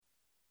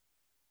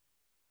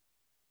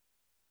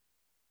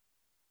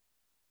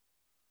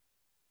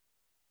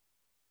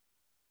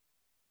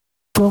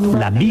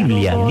La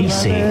Biblia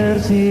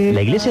dice.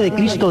 La Iglesia de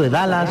Cristo de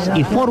Dallas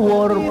y Fort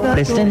Worth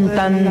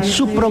presentan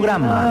su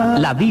programa,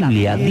 La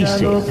Biblia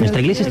dice.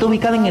 Nuestra iglesia está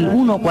ubicada en el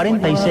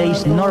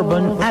 146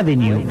 Northern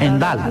Avenue, en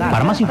Dallas.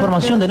 Para más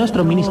información de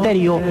nuestro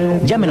ministerio,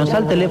 llámenos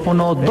al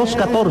teléfono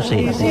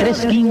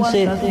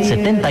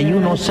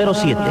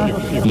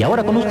 214-315-7107. Y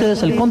ahora con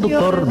ustedes el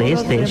conductor de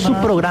este su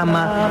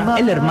programa,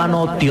 el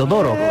hermano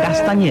Teodoro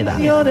Castañeda.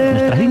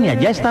 Nuestras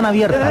líneas ya están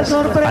abiertas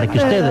para que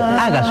usted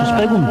haga sus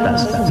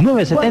preguntas.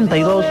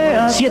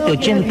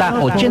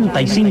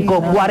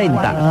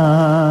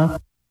 972-780-8540.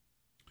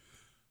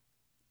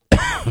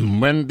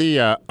 Buen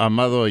día,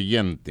 amado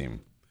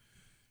oyente.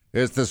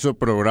 Este es su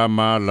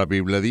programa, La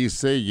Biblia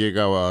dice,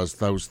 llega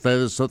hasta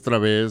ustedes otra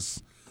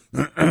vez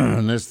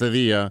en este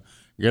día,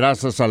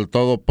 gracias al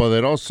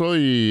Todopoderoso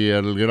y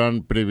el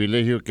gran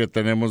privilegio que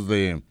tenemos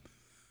de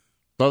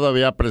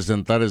todavía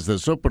presentar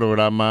su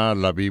programa,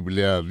 La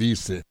Biblia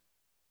dice.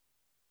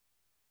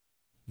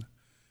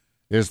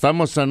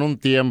 Estamos en un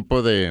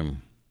tiempo de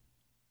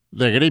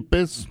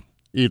gripes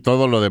y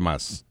todo lo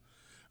demás.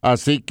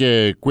 Así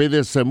que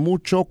cuídese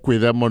mucho,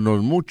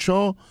 cuidémonos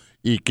mucho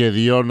y que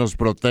Dios nos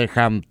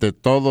proteja ante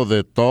todo,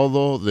 de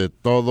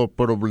todo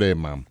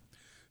problema.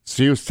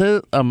 Si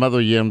usted, amado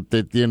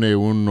oyente, tiene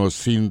unos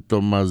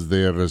síntomas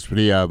de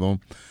resfriado,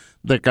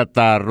 de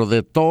catarro,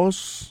 de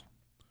tos,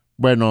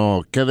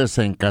 bueno,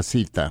 quédese en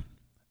casita.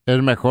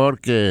 Es mejor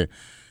que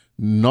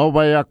no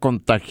vaya a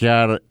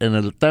contagiar en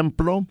el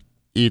templo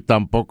y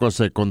tampoco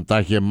se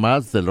contagie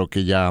más de lo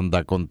que ya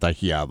anda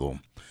contagiado.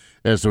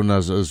 Es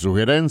una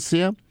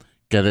sugerencia,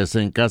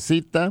 quédese en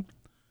casita,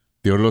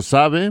 Dios lo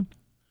sabe,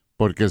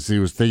 porque si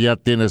usted ya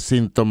tiene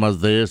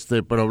síntomas de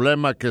este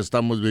problema que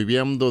estamos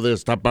viviendo, de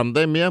esta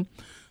pandemia,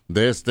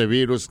 de este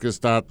virus que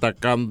está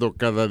atacando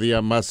cada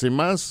día más y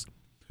más,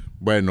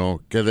 bueno,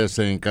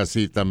 quédese en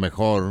casita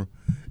mejor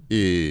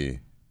y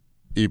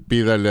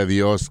pídale a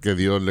Dios que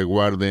Dios le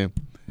guarde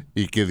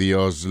y que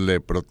Dios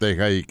le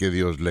proteja y que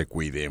Dios le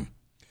cuide.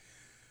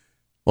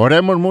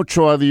 Oremos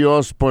mucho a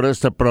Dios por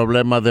este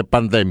problema de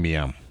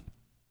pandemia.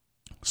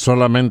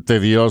 Solamente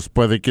Dios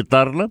puede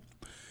quitarla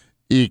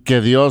y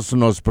que Dios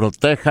nos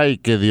proteja y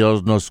que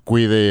Dios nos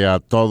cuide a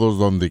todos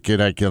donde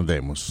quiera que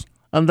andemos.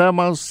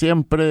 Andamos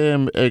siempre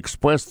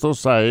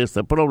expuestos a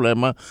este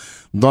problema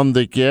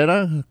donde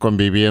quiera,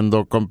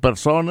 conviviendo con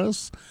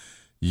personas,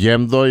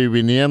 yendo y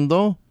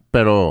viniendo,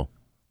 pero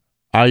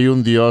hay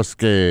un Dios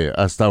que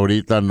hasta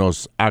ahorita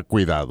nos ha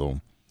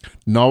cuidado.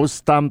 No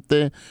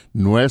obstante,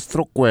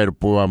 nuestro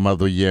cuerpo,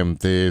 amado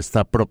oyente,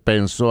 está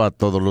propenso a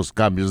todos los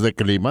cambios de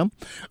clima,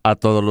 a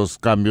todos los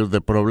cambios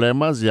de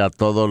problemas y a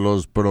todos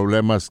los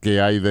problemas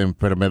que hay de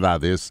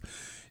enfermedades.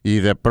 Y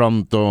de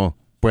pronto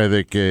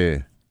puede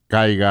que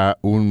caiga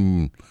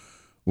un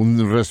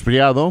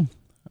resfriado,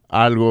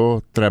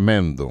 algo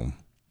tremendo.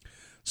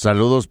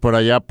 Saludos por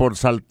allá por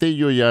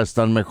Saltillo, ya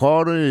están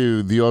mejor,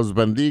 y Dios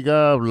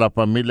bendiga a la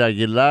familia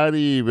Aguilar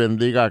y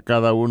bendiga a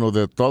cada uno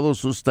de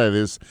todos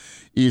ustedes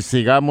y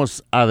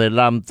sigamos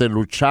adelante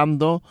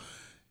luchando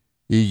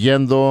y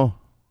yendo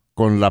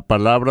con la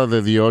palabra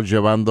de Dios,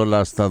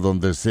 llevándola hasta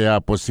donde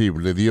sea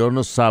posible. Dios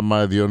nos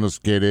ama, Dios nos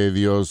quiere,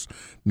 Dios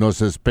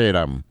nos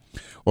espera.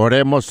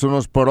 Oremos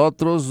unos por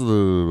otros,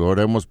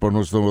 oremos por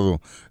nuestro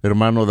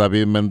hermano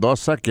David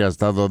Mendoza, que ha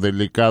estado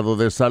delicado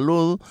de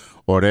salud,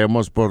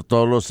 oremos por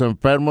todos los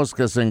enfermos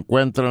que se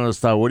encuentran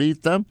hasta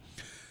ahorita,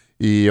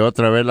 y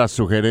otra vez la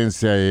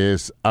sugerencia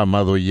es,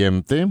 amado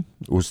oyente,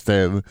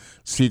 usted,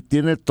 si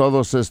tiene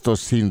todos estos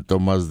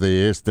síntomas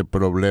de este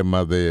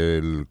problema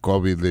del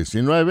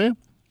COVID-19,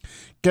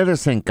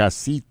 quédese en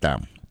casita,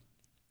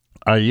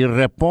 ahí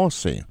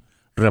repose.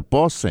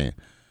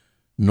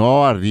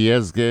 No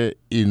arriesgue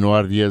y no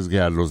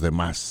arriesgue a los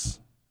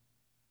demás.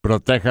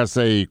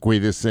 Protéjase y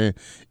cuídese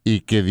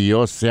y que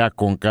Dios sea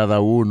con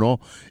cada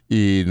uno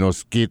y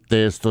nos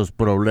quite estos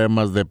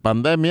problemas de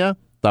pandemia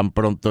tan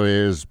pronto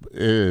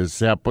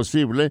sea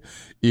posible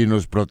y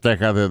nos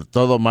proteja de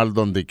todo mal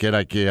donde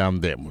quiera que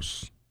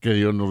andemos. Que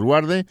Dios nos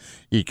guarde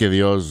y que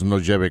Dios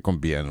nos lleve con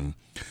bien.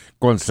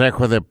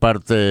 Consejo de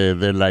parte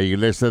de la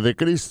Iglesia de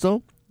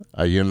Cristo,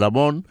 ahí en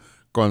Lamón,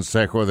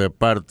 consejo de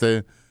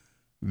parte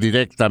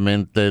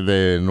directamente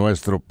de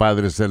nuestro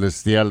Padre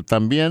Celestial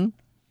también,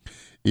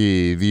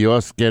 y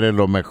Dios quiere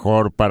lo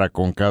mejor para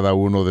con cada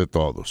uno de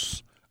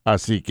todos.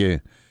 Así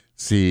que,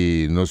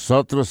 si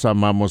nosotros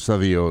amamos a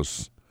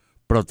Dios,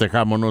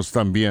 protejámonos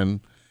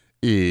también,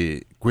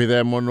 y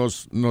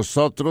cuidémonos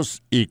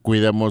nosotros, y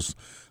cuidemos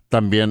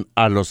también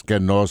a los que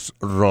nos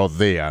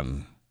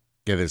rodean.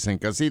 Quédese en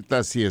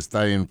casita si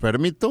está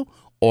enfermito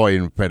o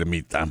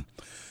enfermita.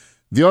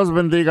 Dios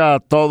bendiga a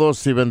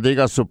todos y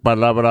bendiga su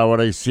palabra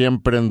ahora y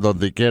siempre en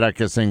donde quiera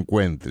que se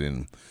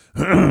encuentren.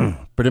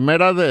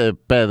 Primera de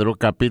Pedro,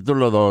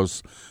 capítulo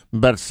 2,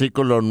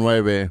 versículo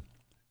 9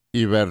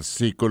 y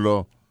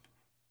versículo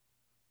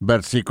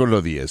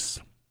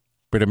 10.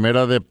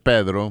 Primera de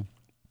Pedro,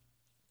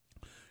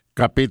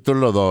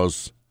 capítulo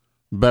 2,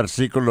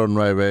 versículo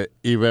 9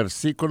 y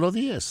versículo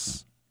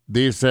 10.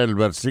 Dice el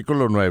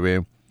versículo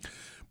 9,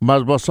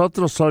 Mas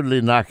vosotros sois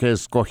linaje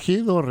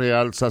escogido,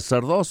 real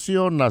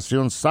sacerdocio,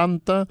 nación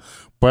santa,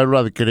 pueblo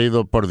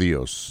adquirido por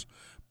Dios,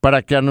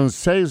 para que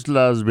anunciéis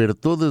las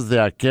virtudes de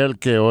aquel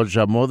que os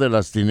llamó de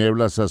las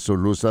tinieblas a su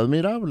luz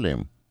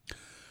admirable.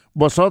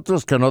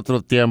 Vosotros que en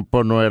otro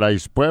tiempo no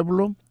erais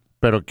pueblo,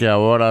 pero que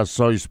ahora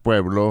sois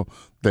pueblo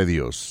de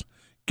Dios,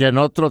 que en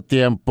otro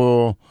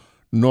tiempo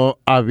no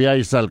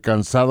habíais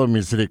alcanzado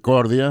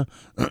misericordia,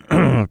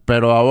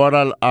 pero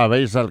ahora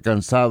habéis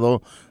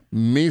alcanzado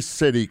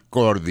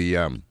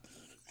misericordia.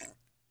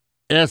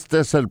 Este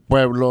es el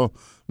pueblo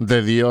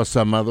de Dios,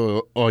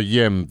 amado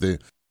oyente.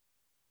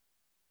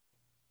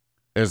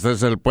 Este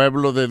es el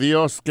pueblo de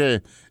Dios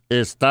que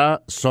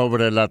está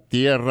sobre la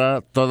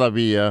tierra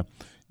todavía,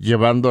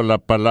 llevando la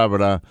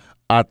palabra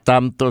a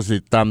tantos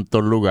y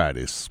tantos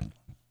lugares.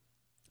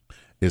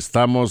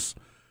 Estamos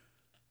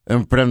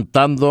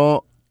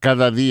enfrentando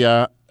cada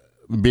día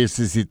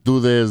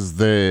vicisitudes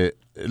de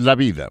la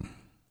vida,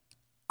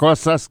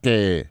 cosas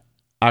que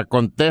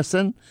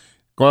acontecen,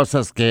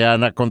 cosas que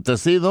han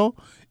acontecido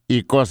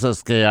y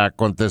cosas que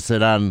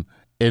acontecerán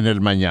en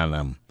el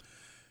mañana.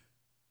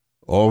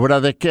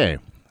 ¿Obra de qué?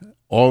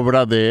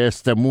 Obra de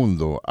este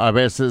mundo. A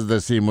veces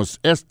decimos,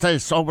 esta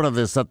es obra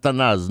de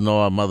Satanás.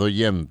 No, amado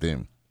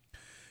oyente.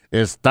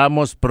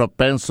 Estamos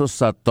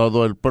propensos a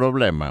todo el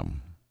problema.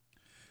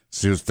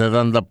 Si usted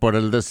anda por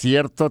el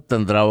desierto,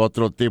 tendrá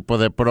otro tipo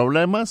de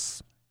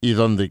problemas, y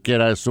donde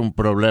quiera es un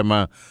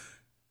problema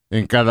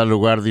en cada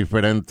lugar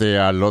diferente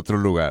al otro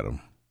lugar.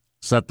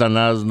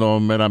 Satanás no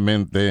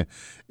meramente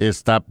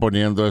está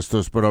poniendo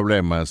estos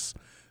problemas.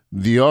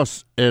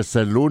 Dios es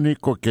el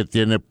único que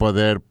tiene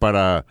poder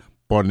para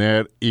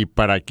poner y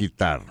para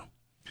quitar.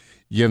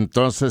 Y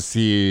entonces,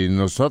 si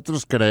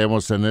nosotros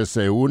creemos en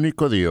ese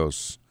único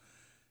Dios,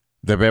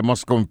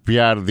 debemos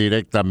confiar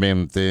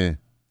directamente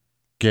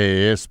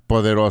que es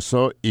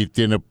poderoso y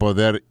tiene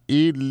poder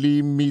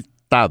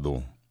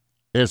ilimitado.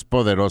 Es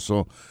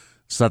poderoso.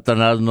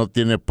 Satanás no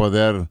tiene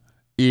poder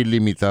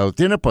ilimitado.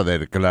 Tiene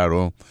poder,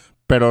 claro,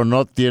 pero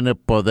no tiene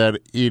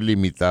poder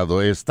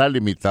ilimitado. Está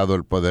limitado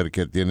el poder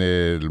que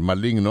tiene el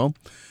maligno.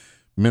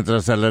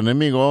 Mientras el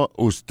enemigo,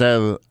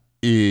 usted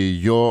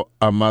y yo,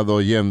 amado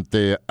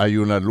oyente, hay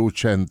una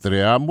lucha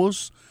entre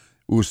ambos.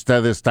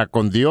 Usted está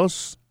con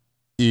Dios,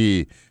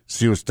 y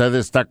si usted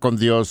está con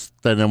Dios,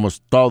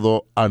 tenemos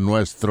todo a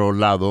nuestro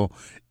lado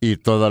y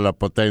toda la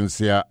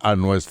potencia a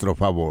nuestro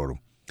favor.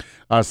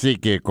 Así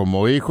que,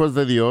 como hijos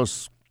de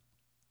Dios,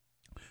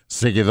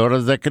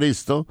 seguidores de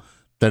Cristo,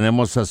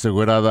 tenemos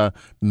asegurada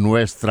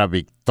nuestra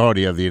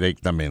victoria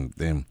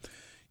directamente.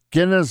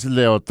 ¿Quiénes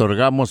le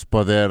otorgamos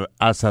poder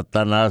a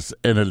Satanás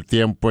en el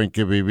tiempo en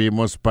que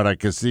vivimos para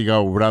que siga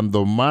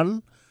obrando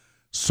mal?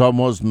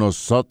 Somos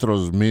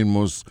nosotros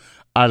mismos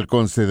al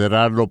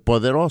considerarlo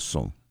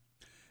poderoso.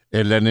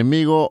 El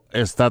enemigo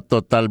está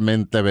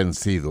totalmente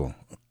vencido.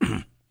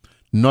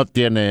 No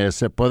tiene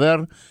ese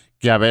poder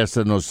que a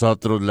veces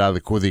nosotros le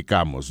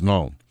adjudicamos,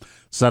 no.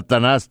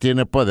 Satanás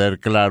tiene poder,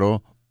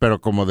 claro,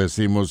 pero como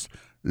decimos,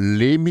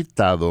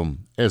 limitado,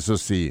 eso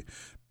sí,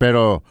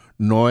 pero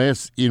no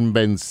es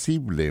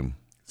invencible,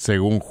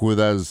 según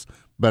Judas,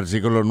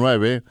 versículo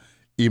 9,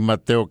 y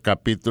Mateo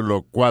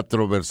capítulo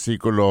 4,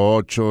 versículo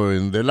 8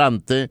 en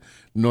delante,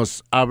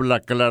 nos habla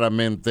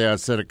claramente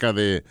acerca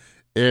de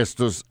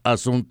estos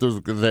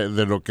asuntos,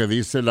 de lo que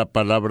dice la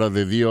palabra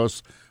de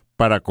Dios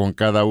para con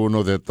cada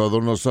uno de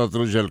todos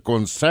nosotros, y el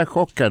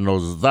consejo que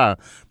nos da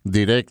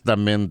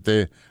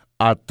directamente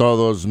a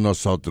todos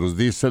nosotros.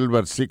 Dice el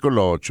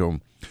versículo 8,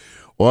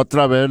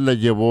 otra vez le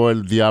llevó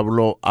el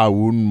diablo a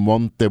un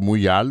monte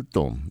muy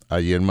alto,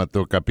 ahí en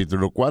Mateo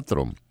capítulo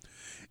 4,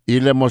 y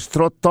le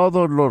mostró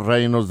todos los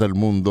reinos del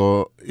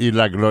mundo y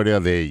la gloria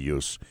de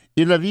ellos,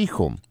 y le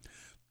dijo,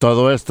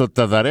 todo esto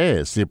te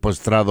daré si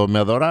postrado me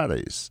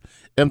adorares.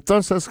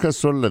 Entonces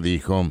Jesús le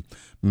dijo,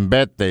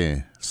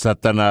 vete,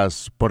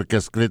 Satanás, porque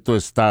escrito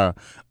está,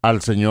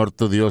 al Señor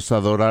tu Dios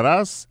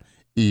adorarás,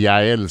 y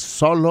a Él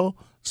solo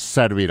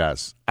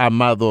servirás.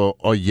 Amado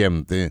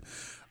oyente,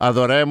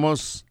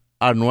 adoremos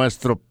a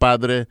nuestro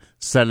Padre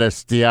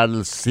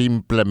Celestial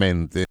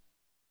simplemente.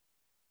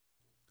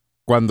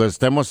 Cuando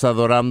estemos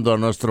adorando a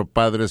nuestro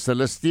Padre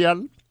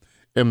Celestial,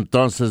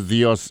 entonces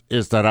Dios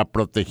estará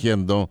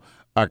protegiendo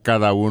a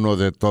cada uno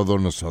de todos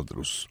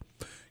nosotros.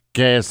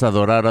 ¿Qué es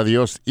adorar a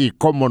Dios y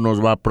cómo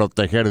nos va a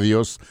proteger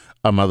Dios,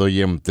 amado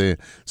oyente?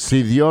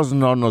 Si Dios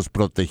no nos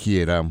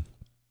protegiera,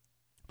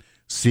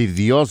 si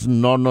Dios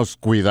no nos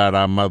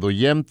cuidara, amado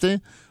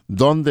oyente,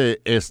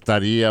 ¿dónde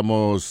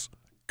estaríamos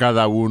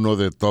cada uno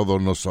de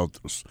todos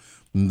nosotros?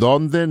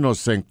 ¿Dónde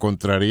nos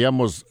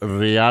encontraríamos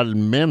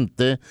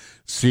realmente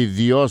si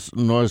Dios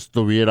no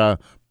estuviera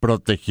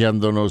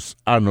protegiéndonos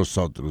a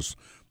nosotros?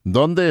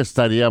 ¿Dónde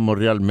estaríamos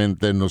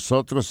realmente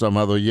nosotros,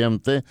 amado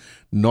oyente?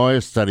 No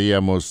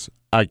estaríamos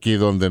aquí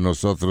donde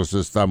nosotros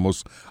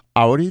estamos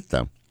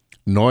ahorita.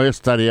 No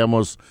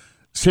estaríamos,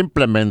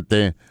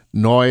 simplemente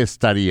no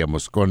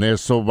estaríamos. Con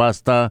eso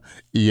basta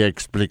y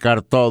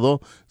explicar todo.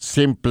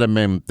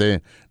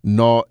 Simplemente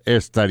no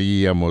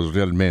estaríamos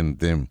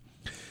realmente.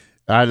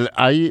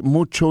 Hay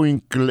mucho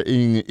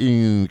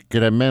incremento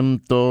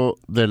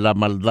de la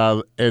maldad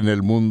en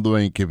el mundo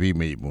en que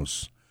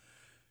vivimos.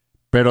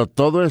 Pero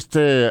todo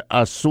este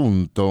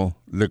asunto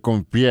le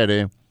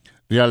confiere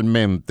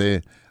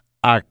realmente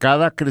a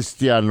cada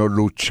cristiano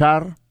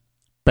luchar,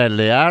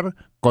 pelear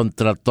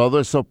contra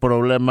todo ese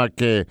problema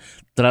que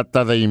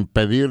trata de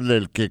impedirle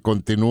el que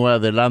continúe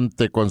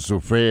adelante con su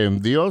fe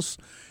en Dios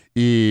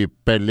y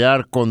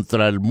pelear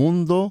contra el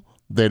mundo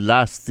de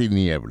las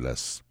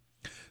tinieblas.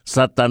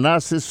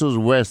 Satanás y sus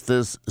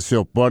huestes se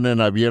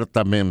oponen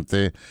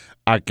abiertamente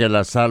a que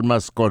las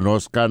almas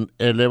conozcan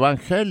el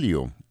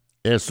Evangelio.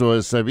 Eso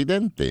es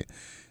evidente.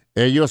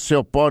 Ellos se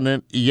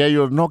oponen y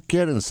ellos no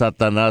quieren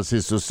Satanás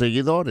y sus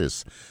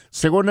seguidores.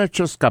 Según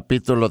Hechos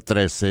capítulo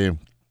 13,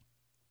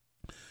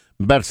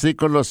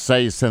 versículo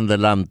 6 en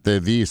delante,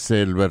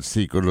 dice el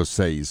versículo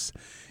 6,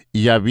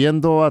 y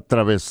habiendo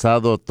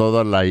atravesado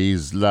toda la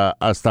isla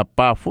hasta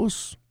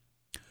Pafos,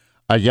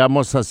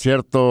 hallamos a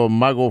cierto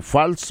mago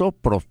falso,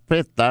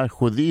 profeta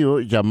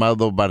judío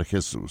llamado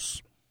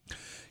Barjesús,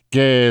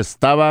 que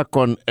estaba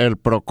con el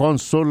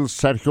procónsul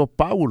Sergio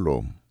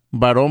Paulo,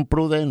 varón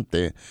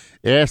prudente.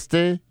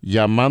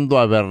 Llamando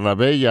a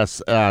Bernabé y a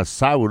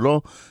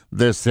Saulo,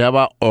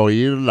 deseaba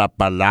oír la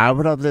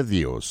palabra de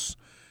Dios,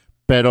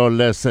 pero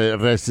les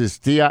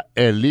resistía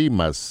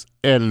Elimas,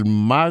 el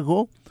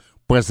mago,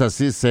 pues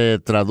así se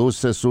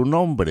traduce su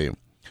nombre,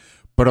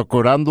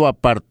 procurando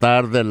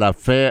apartar de la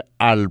fe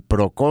al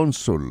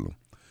procónsul.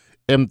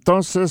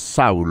 Entonces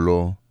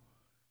Saulo,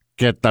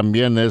 que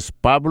también es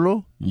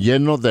Pablo,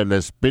 lleno del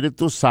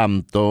Espíritu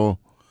Santo,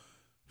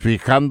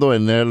 fijando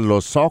en él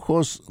los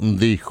ojos,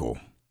 dijo: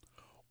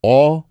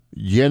 «Oh,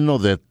 lleno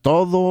de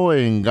todo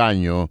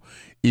engaño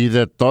y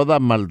de toda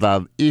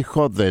maldad,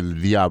 hijo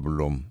del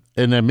diablo,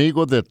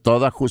 enemigo de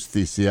toda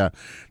justicia,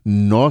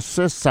 ¿no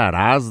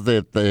cesarás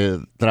de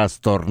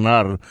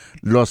trastornar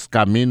los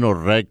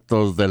caminos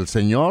rectos del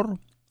Señor?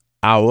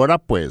 Ahora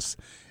pues,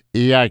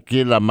 y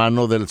aquí la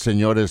mano del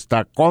Señor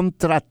está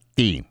contra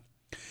ti,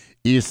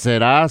 y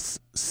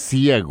serás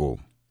ciego,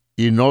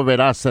 y no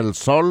verás el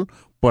sol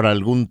por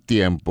algún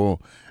tiempo».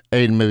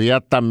 E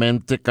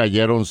inmediatamente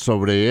cayeron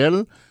sobre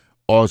él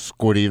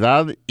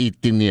oscuridad y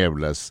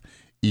tinieblas,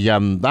 y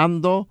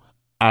andando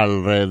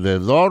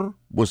alrededor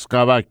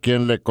buscaba a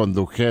quien le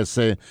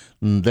condujese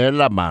de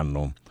la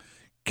mano.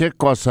 ¿Qué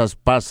cosas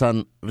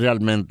pasan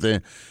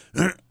realmente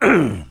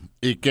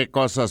y qué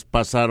cosas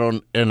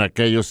pasaron en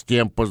aquellos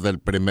tiempos del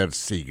primer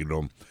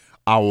siglo?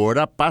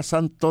 Ahora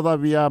pasan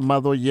todavía,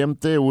 amado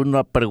oyente,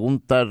 una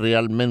pregunta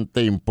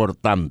realmente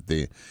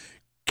importante.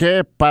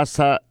 ¿Qué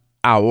pasa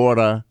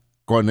ahora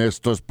con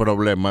estos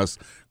problemas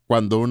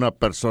cuando una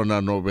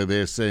persona no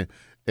obedece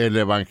el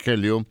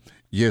Evangelio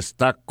y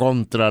está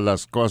contra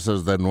las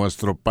cosas de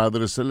nuestro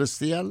Padre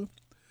Celestial?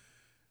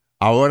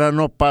 Ahora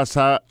no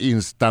pasa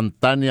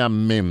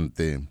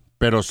instantáneamente,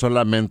 pero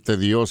solamente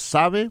Dios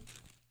sabe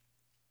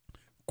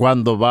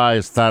cuándo va a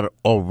estar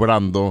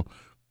obrando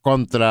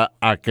contra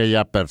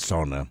aquella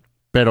persona.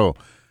 Pero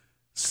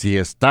si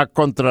está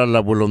contra la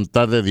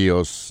voluntad de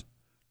Dios,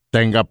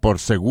 tenga por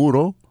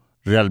seguro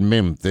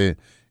realmente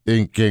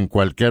en que en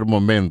cualquier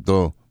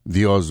momento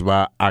Dios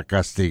va a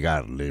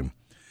castigarle.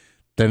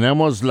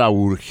 Tenemos la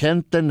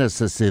urgente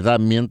necesidad,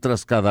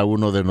 mientras cada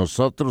uno de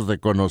nosotros, de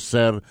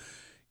conocer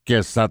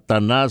que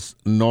Satanás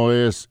no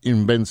es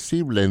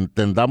invencible.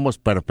 Entendamos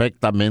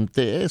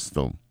perfectamente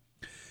esto.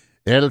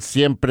 Él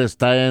siempre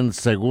está en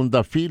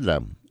segunda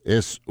fila.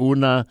 Es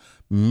una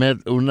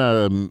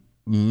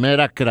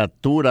mera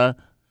criatura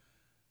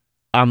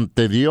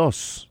ante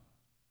Dios.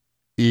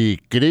 Y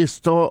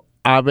Cristo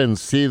ha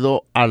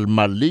vencido al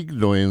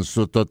maligno en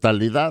su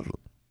totalidad.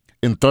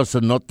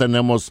 Entonces no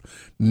tenemos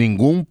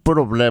ningún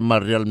problema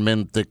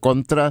realmente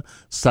contra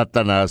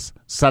Satanás.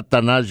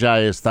 Satanás ya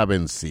está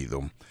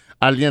vencido.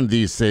 Alguien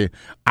dice: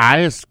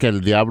 es que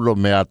el diablo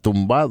me ha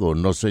tumbado.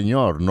 No,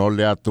 señor, no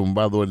le ha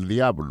tumbado el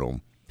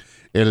diablo.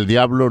 El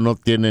diablo no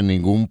tiene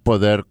ningún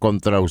poder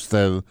contra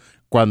usted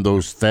cuando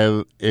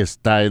usted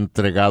está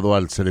entregado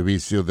al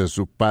servicio de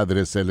su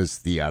Padre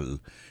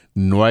Celestial.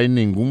 No hay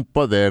ningún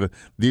poder,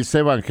 dice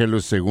Evangelio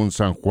según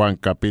San Juan,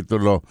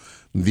 capítulo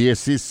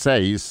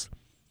 16,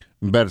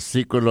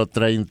 versículo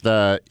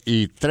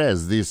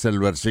 33, dice el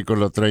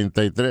versículo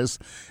 33,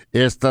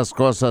 estas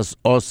cosas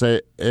os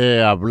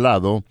he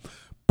hablado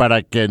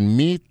para que en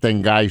mí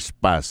tengáis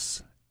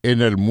paz.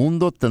 En el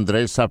mundo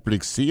tendréis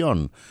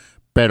aflicción,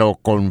 pero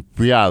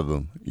confiad,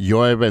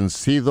 yo he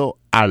vencido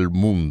al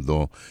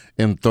mundo.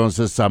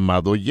 Entonces,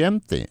 amado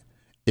oyente,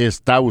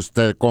 ¿está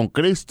usted con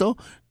Cristo?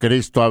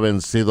 Cristo ha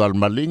vencido al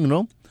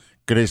maligno,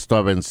 Cristo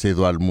ha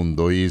vencido al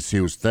mundo. Y si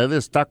usted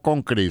está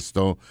con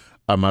Cristo,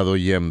 amado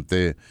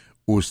oyente,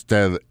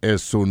 usted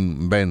es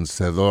un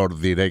vencedor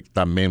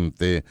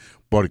directamente,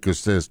 porque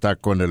usted está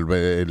con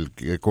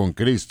con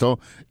Cristo,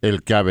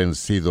 el que ha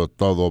vencido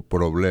todo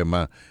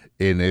problema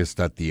en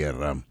esta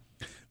tierra.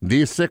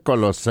 Dice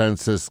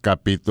Colosenses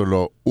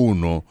capítulo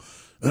 1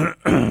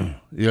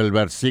 y el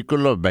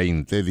versículo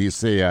 20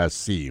 dice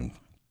así: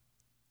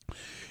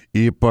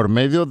 y por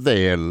medio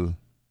de él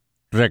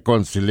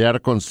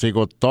reconciliar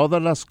consigo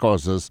todas las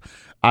cosas,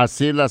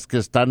 así las que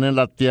están en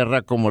la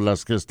tierra como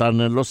las que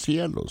están en los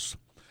cielos,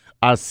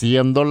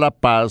 haciendo la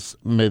paz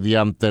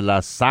mediante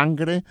la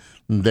sangre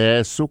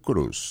de su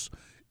cruz.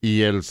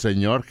 Y el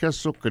Señor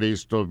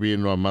Jesucristo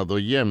vino, amado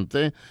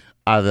oyente,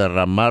 a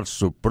derramar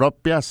su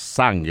propia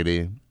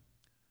sangre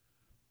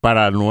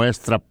para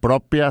nuestra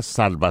propia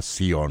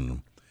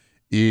salvación.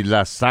 Y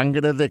la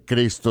sangre de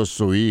Cristo,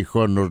 su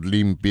Hijo, nos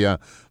limpia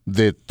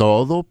de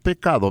todo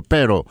pecado.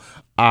 Pero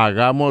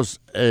hagamos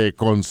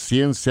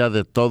conciencia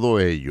de todo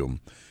ello.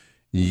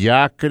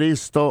 Ya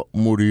Cristo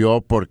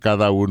murió por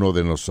cada uno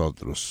de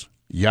nosotros.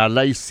 Ya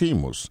la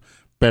hicimos.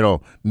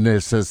 Pero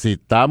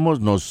necesitamos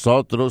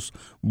nosotros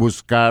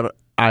buscar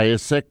a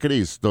ese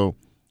Cristo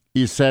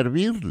y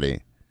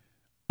servirle,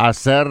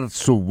 hacer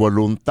su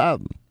voluntad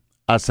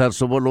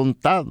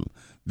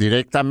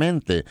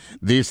directamente.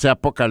 Dice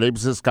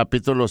Apocalipsis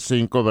capítulo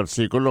 5,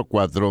 versículo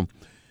 4,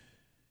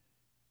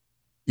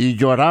 y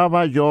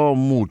lloraba yo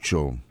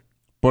mucho,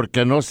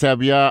 porque no se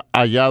había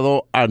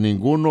hallado a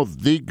ninguno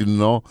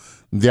digno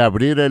de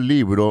abrir el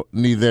libro,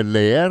 ni de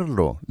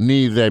leerlo,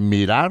 ni de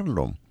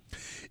mirarlo.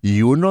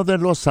 Y uno de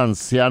los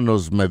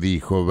ancianos me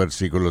dijo,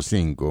 versículo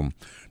 5,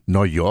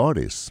 no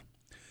llores.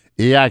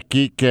 He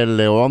aquí que el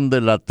león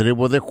de la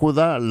tribu de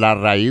Judá, la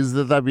raíz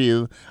de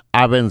David,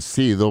 ha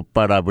vencido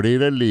para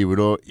abrir el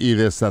libro y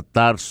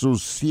desatar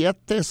sus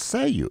 7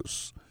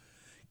 sellos.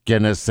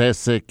 ¿Quién es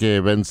ese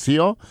que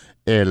venció?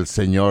 El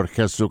Señor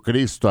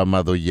Jesucristo,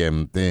 amado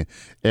oyente,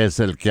 es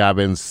el que ha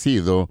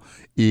vencido,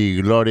 y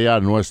gloria a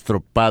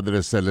nuestro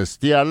Padre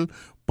Celestial,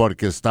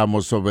 porque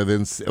estamos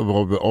obedeciendo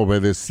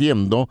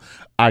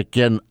a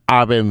quien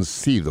ha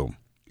vencido.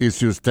 Y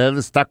si usted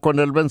está con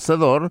el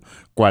vencedor,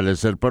 ¿cuál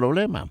es el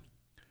problema?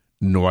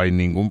 No hay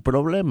ningún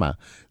problema.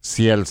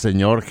 Si el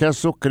Señor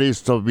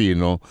Jesucristo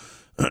vino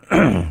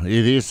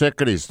y dice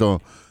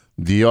Cristo,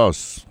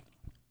 Dios,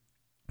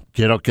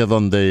 quiero que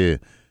donde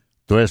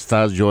tú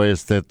estás, yo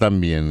esté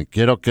también.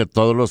 Quiero que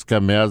todos los que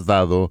me has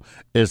dado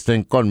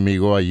estén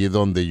conmigo allí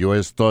donde yo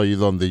estoy,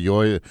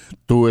 donde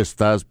tú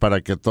estás,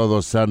 para que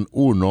todos sean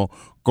uno,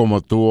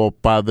 como tú, oh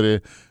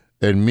Padre,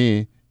 en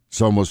mí.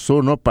 Somos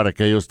uno, para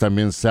que ellos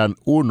también sean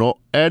uno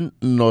en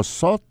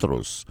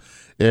nosotros.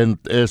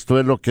 Esto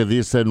es lo que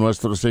dice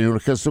nuestro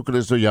Señor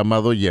Jesucristo,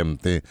 llamado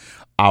oyente.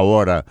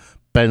 Ahora,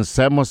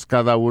 pensemos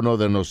cada uno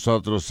de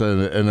nosotros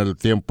en el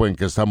tiempo en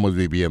que estamos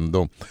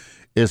viviendo.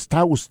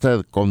 ¿Está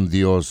usted con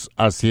Dios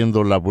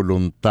haciendo la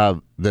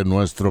voluntad de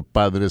nuestro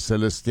Padre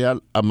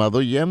Celestial, amado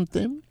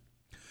oyente?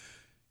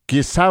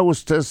 Quizá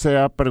usted se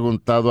ha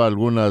preguntado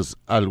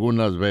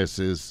algunas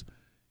veces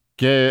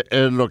qué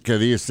es lo que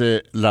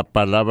dice la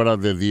palabra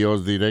de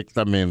Dios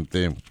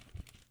directamente.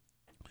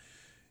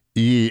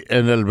 Y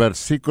en el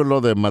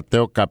versículo de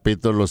Mateo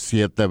capítulo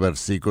 7,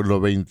 versículo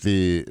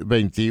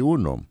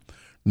 21,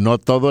 no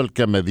todo el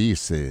que me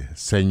dice,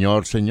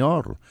 Señor,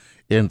 Señor,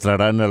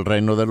 entrará en el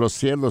reino de los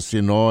cielos,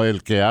 sino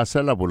el que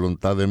hace la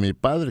voluntad de mi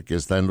Padre que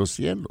está en los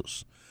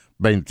cielos.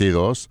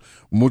 22,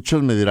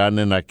 muchos me dirán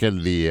en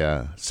aquel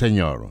día,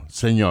 Señor,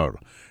 Señor,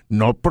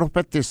 ¿no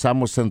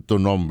profetizamos en tu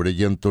nombre,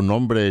 y en tu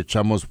nombre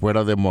echamos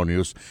fuera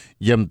demonios,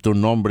 y en tu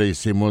nombre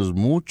hicimos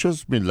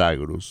muchos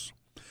milagros?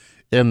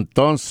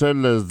 Entonces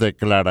les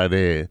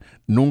declararé,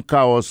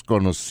 nunca os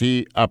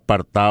conocí,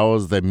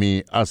 apartaos de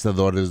mí,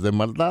 hacedores de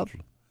maldad.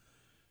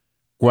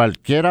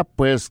 Cualquiera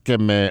pues que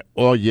me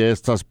oye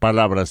estas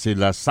palabras y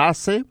las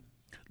hace,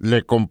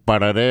 le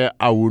compararé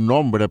a un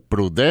hombre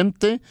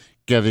prudente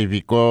que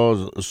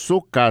edificó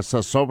su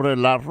casa sobre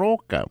la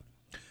roca.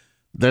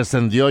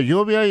 Descendió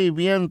lluvia y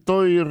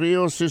viento y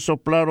ríos y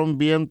soplaron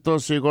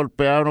vientos y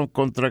golpearon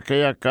contra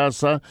aquella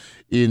casa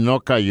y no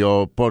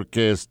cayó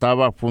porque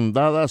estaba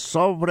fundada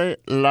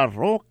sobre la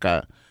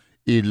roca,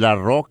 y la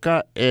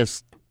roca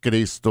es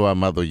Cristo,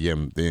 amado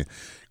oyente.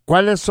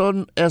 ¿Cuáles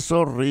son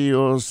esos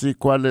ríos y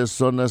cuáles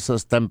son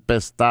esas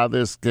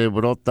tempestades que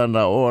brotan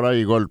ahora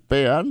y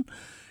golpean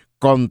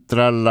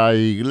contra la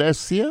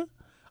iglesia?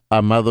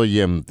 Amado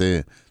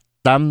oyente,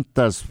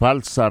 tantas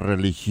falsas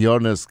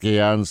religiones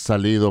que han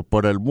salido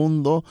por el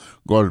mundo,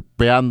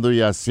 golpeando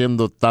y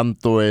haciendo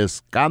tanto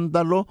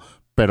escándalo,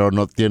 pero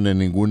no tienen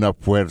ninguna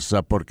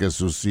fuerza porque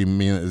su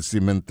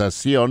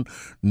cimentación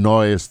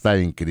no está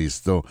en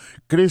Cristo.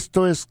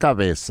 Cristo es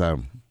cabeza.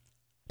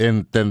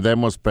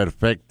 Entendemos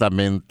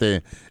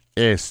perfectamente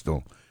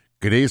esto.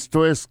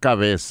 Cristo es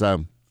cabeza,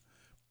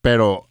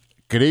 pero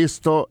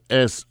Cristo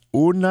es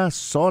una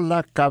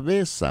sola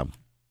cabeza,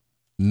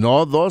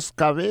 no dos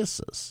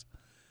cabezas.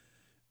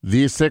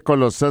 Dice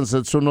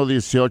Colosenses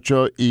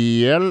 1:18,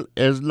 y Él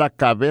es la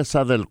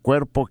cabeza del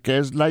cuerpo que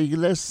es la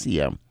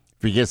iglesia.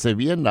 Fíjese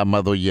bien,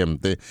 amado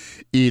oyente,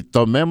 y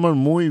tomemos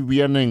muy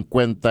bien en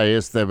cuenta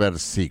este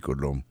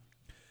versículo.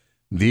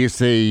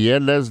 Dice, y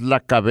Él es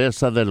la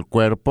cabeza del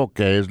cuerpo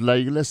que es la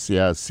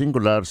iglesia,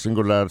 singular,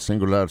 singular,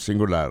 singular,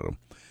 singular.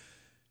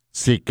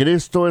 Si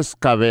Cristo es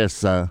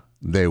cabeza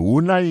de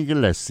una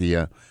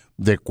iglesia,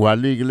 ¿de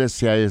cuál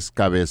iglesia es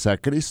cabeza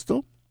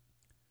Cristo?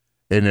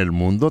 En el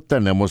mundo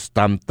tenemos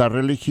tantas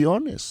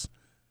religiones.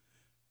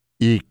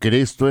 y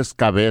Cristo es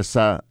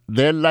cabeza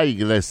de la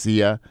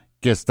iglesia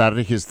que está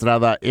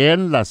registrada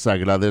en la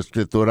Sagrada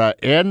Escritura,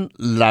 en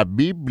la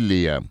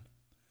Biblia.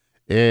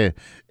 Él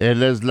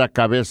es la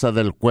cabeza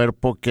del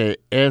cuerpo que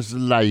es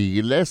la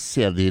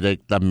iglesia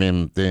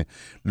directamente,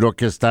 lo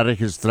que está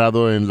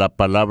registrado en la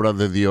palabra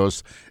de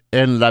Dios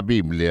en la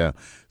Biblia.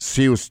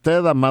 Si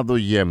usted, amado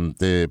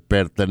oyente,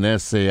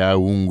 pertenece a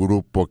un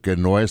grupo que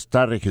no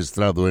está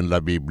registrado en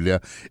la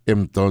Biblia,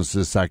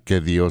 entonces ¿a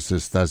qué Dios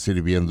está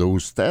sirviendo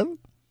usted?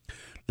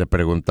 Le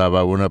preguntaba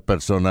a una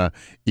persona,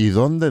 ¿y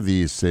dónde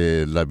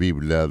dice la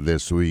Biblia de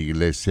su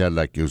iglesia a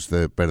la que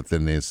usted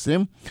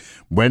pertenece?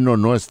 Bueno,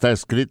 no está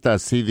escrita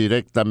así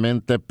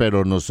directamente,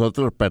 pero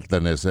nosotros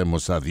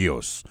pertenecemos a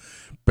Dios.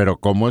 Pero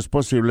 ¿cómo es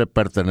posible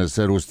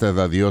pertenecer usted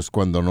a Dios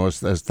cuando no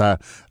está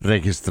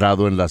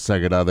registrado en la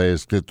Sagrada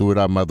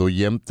Escritura, amado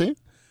oyente?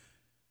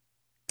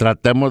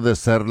 Tratemos de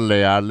ser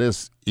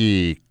leales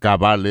y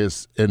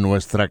cabales en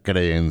nuestra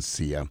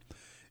creencia.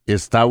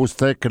 ¿Está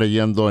usted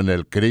creyendo en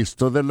el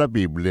Cristo de la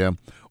Biblia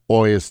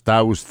o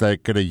está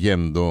usted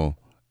creyendo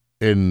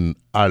en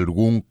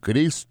algún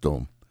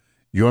Cristo?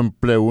 Yo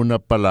empleo una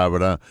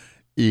palabra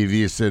y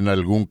dicen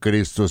algún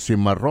Cristo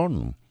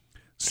cimarrón.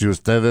 Si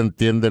usted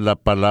entiende la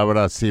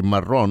palabra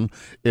cimarrón,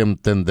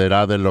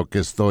 entenderá de lo que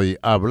estoy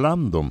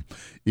hablando.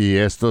 Y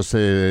esto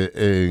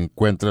se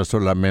encuentra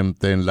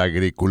solamente en la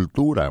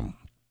agricultura.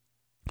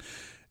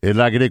 El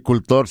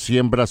agricultor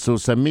siembra su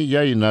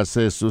semilla y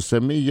nace su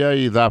semilla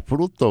y da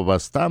fruto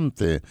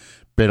bastante,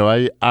 pero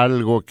hay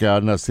algo que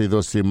ha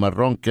nacido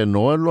cimarrón que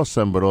no lo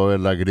sembró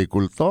el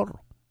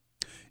agricultor.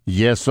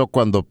 Y eso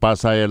cuando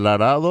pasa el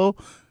arado,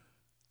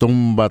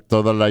 tumba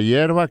toda la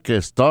hierba que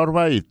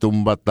estorba y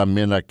tumba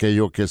también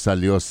aquello que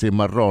salió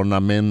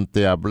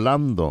cimarronamente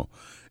hablando.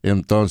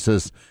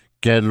 Entonces,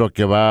 ¿qué es lo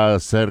que va a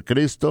hacer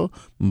Cristo?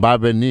 Va a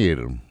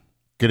venir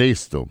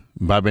Cristo,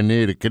 va a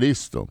venir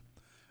Cristo.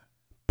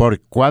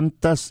 ¿Por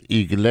cuántas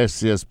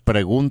iglesias,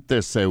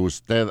 pregúntese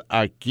usted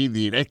aquí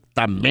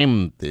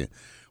directamente,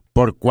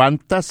 por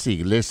cuántas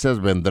iglesias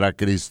vendrá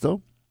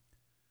Cristo?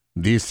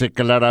 Dice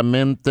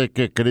claramente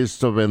que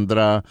Cristo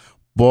vendrá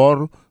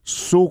por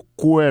su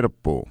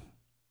cuerpo,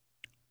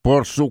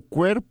 por su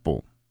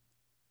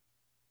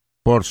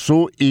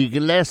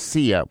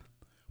iglesia,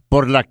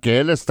 por la que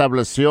Él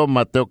estableció,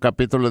 Mateo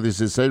capítulo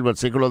 16,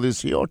 versículo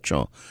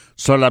 18,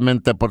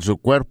 solamente por su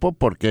cuerpo,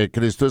 porque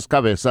Cristo es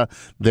cabeza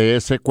de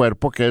ese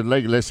cuerpo que es la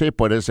iglesia, y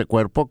por ese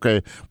cuerpo,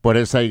 por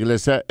esa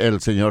iglesia, el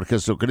Señor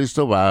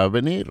Jesucristo va a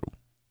venir.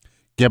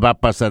 ¿Qué va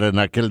a pasar en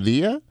aquel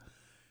día?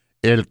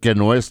 El que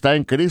no está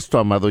en Cristo,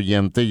 amado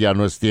oyente, ya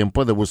no es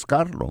tiempo de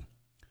buscarlo.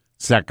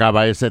 Se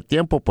acaba ese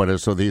tiempo, por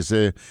eso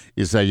dice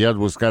Isaías,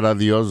 buscar a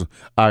Dios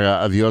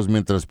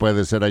mientras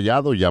puede ser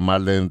hallado,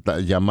 llamarle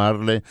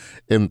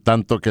en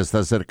tanto que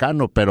está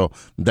cercano, pero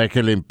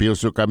déjele impío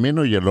su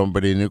camino y el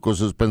hombre inicuo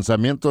sus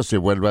pensamientos y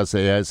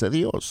vuélvase a ese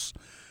Dios.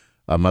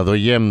 Amado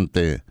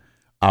oyente,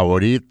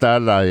 ahorita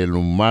el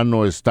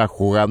humano está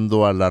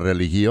jugando a las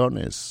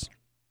religiones.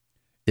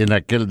 En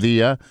aquel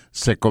día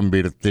se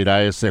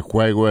convertirá ese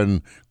juego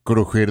en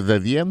crujir de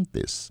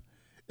dientes,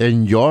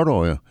 en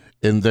lloro,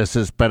 en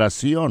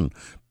desesperación,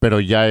 pero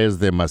ya es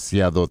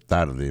demasiado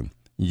tarde,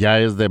 Yo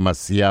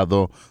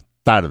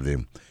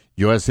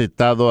he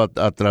citado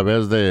a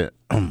través de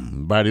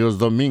varios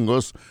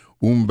domingos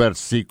un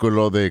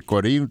versículo de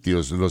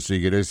Corintios, lo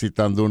seguiré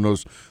citando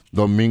unos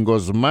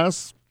domingos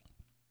más,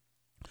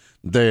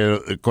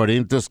 de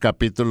Corintios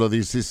capítulo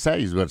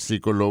 16,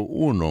 versículo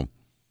 1,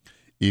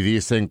 y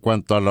dice, en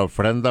cuanto a la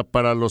ofrenda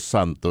para los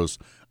santos,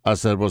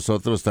 haced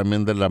vosotros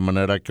también de la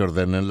manera que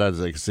ordenen las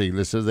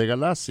iglesias de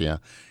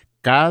Galacia.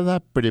 Cada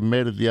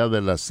primer día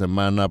de la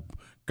semana,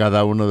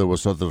 cada uno de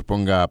vosotros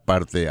ponga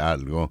aparte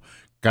algo.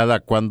 Cada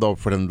cuando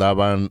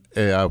ofrendaba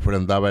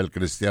el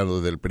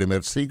cristiano del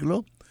primer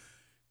siglo,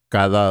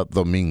 cada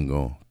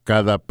domingo,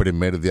 cada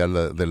primer día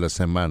de la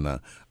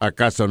semana.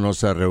 ¿Acaso no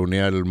se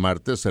reunía el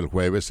martes, el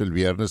jueves, el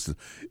viernes,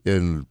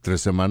 entre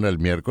semana, el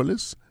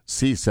miércoles?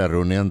 Sí, se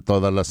reunían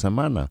toda la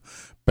semana,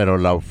 pero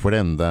la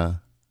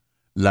ofrenda,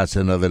 la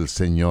cena del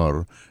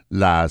Señor,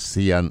 la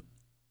hacían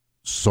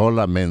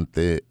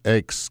solamente,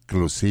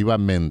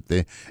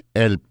 exclusivamente,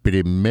 el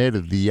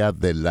primer día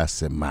de la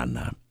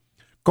semana.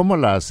 ¿Cómo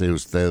la hace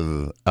usted,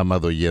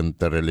 amado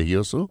oyente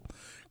religioso?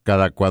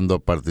 Cada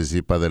cuando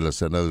participa de la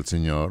cena del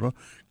Señor,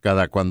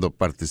 cada cuando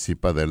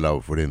participa de la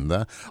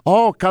ofrenda,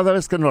 cada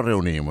vez que nos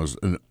reunimos.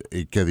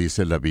 ¿Y qué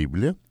dice la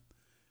Biblia?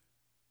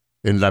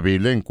 En la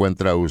Biblia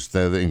encuentra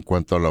usted, en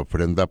cuanto a la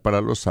ofrenda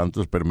para los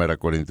santos, 1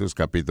 Corintios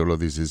capítulo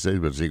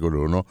 16,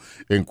 versículo 1,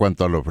 en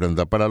cuanto a la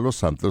ofrenda para los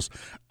santos,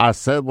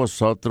 haced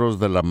vosotros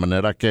de la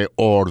manera que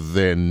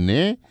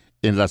ordené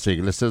en las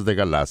iglesias de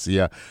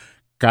Galacia,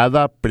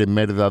 cada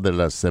primer día de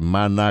la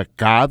semana,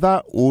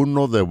 cada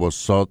uno de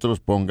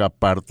vosotros ponga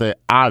aparte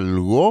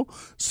algo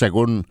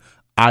según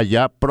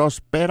haya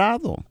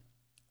prosperado.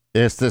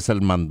 Este es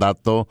el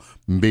mandato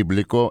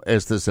bíblico,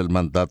 este es el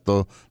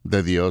mandato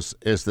de Dios,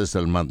 este es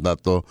el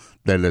mandato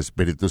del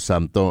Espíritu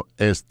Santo.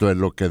 Esto es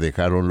lo que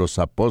dejaron los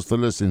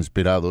apóstoles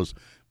inspirados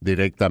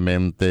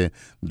directamente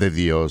de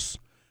Dios.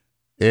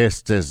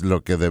 Este es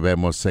lo que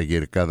debemos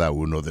seguir cada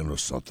uno de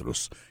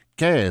nosotros.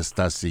 ¿Qué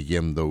está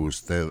siguiendo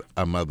usted,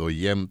 amado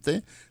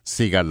oyente?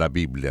 Siga la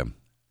Biblia.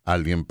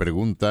 Alguien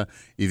pregunta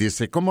y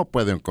dice, ¿cómo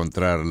puedo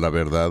encontrar la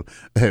verdad?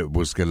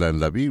 Búsquela en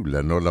la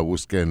Biblia, no la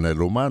busque en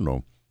el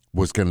humano.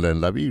 Búsquenla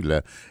en la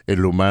Biblia.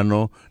 El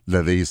humano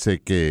le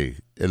dice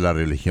que la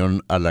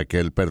religión a la que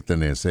él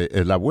pertenece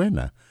es la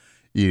buena.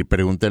 Y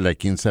pregúntele a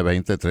 15,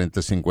 20,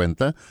 30,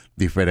 50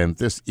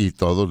 diferentes y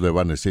todos le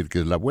van a decir que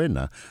es la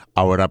buena.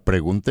 Ahora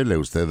pregúntele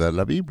usted a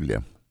la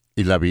Biblia.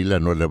 Y la Biblia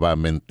no le va a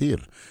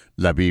mentir.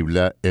 La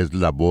Biblia es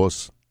la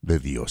voz de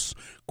Dios.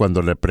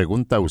 Cuando le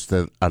pregunta a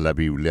usted a la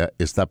Biblia,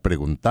 está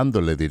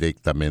preguntándole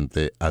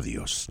directamente a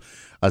Dios.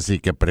 Así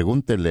que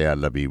pregúntele a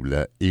la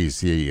Biblia y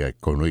siga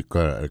con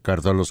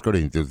carta a los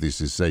Corintios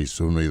 16,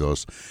 1 y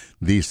 2.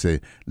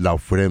 Dice, la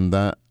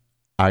ofrenda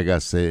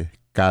hágase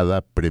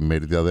cada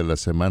primer día de la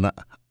semana.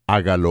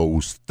 Hágalo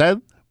usted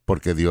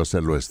porque Dios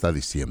se lo está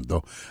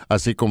diciendo.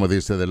 Así como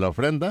dice de la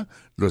ofrenda,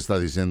 lo está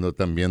diciendo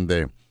también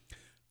de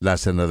la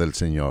cena del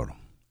Señor.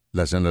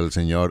 La cena del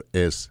Señor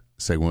es,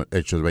 según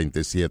Hechos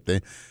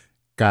 27,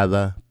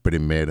 cada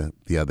primer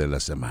día de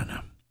la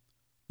semana.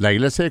 La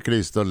Iglesia de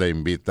Cristo le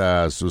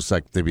invita a sus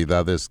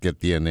actividades que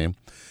tiene,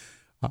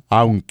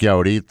 aunque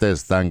ahorita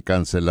están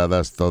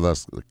canceladas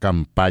todas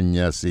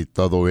campañas y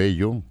todo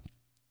ello,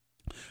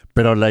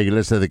 pero la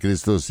Iglesia de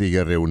Cristo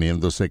sigue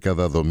reuniéndose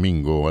cada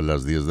domingo a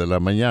las 10 de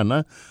la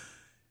mañana.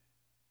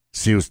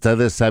 Si usted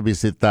desea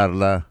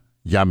visitarla,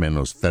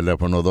 llámenos,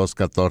 teléfono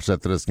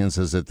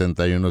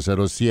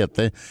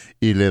 214-315-7107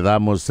 y le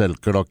damos el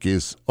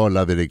croquis o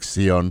la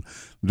dirección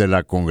de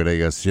la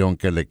congregación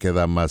que le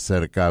queda más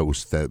cerca a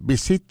usted.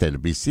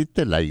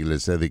 Visite la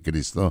Iglesia de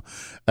Cristo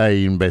e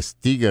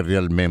investigue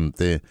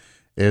realmente.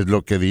 ¿Es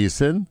lo que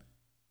dicen?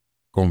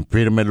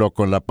 Confírmelo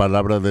con la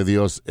palabra de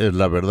Dios. ¿Es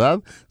la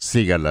verdad?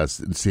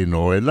 Sígalas. Si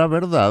no es la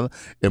verdad,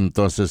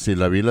 entonces si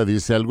la Biblia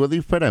dice algo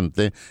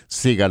diferente,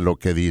 siga lo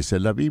que dice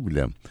la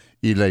Biblia.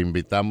 Y la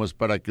invitamos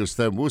para que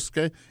usted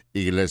busque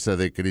Iglesia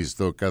de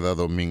Cristo cada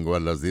domingo a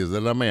las 10 de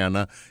la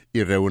mañana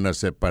y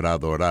reúnase para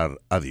adorar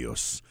a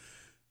Dios.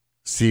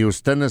 Si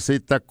usted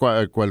necesita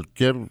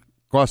cualquier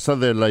cosa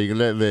de la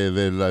iglesia,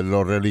 de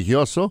lo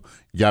religioso,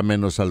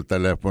 llámenos al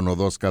teléfono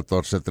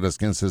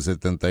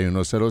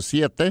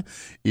 214-315-7107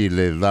 y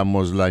le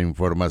damos la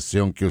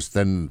información que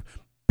usted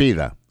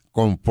pida,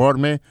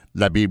 conforme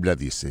la Biblia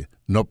dice.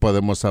 No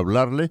podemos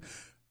hablarle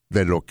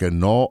de lo que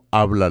no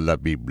habla la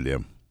Biblia.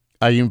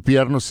 ¿Hay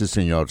infierno? Sí,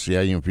 Señor, sí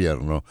hay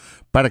infierno.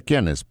 ¿Para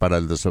quiénes? Para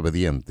el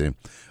desobediente.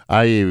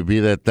 ¿Hay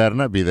vida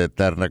eterna? Vida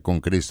eterna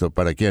con Cristo.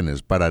 ¿Para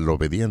quiénes? Para el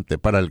obediente,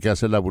 para el que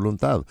hace la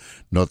voluntad.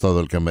 No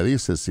todo el que me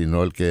dice,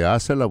 sino el que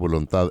hace la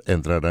voluntad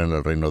entrará en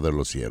el reino de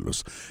los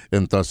cielos.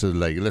 Entonces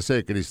la Iglesia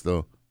de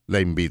Cristo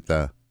la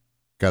invita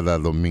cada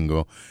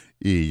domingo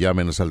y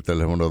llámenos al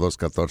teléfono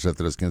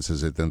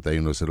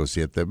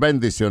 214-315-7107.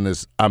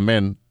 Bendiciones.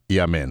 Amén y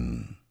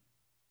amén.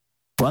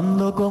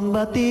 Cuando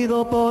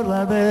combatido por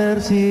la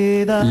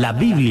adversidad. La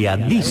Biblia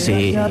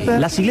dice,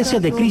 las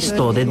iglesias de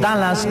Cristo de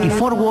Dallas y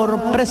Fort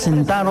Worth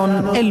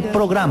presentaron el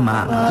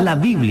programa La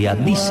Biblia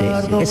dice.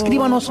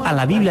 Escríbanos a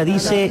La Biblia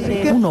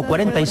dice,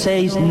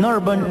 146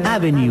 Norburn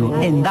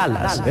Avenue en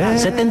Dallas,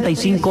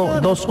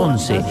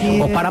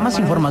 75211. O para más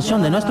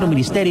información de nuestro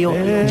ministerio,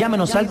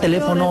 llámenos al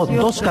teléfono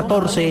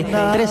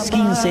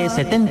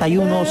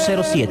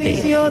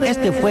 214-315-7107.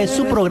 Este fue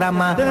su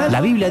programa La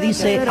Biblia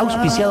dice,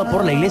 auspiciado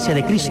por la Iglesia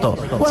de Cristo.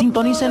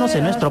 Sintonícenos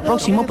en nuestro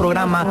próximo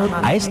programa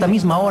a esta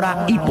misma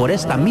hora y por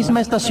esta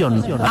misma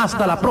estación.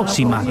 Hasta la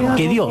próxima.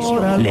 Que Dios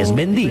les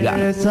bendiga.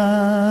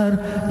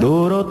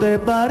 Duro te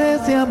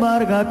parece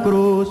amarga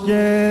cruz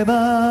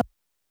llevar.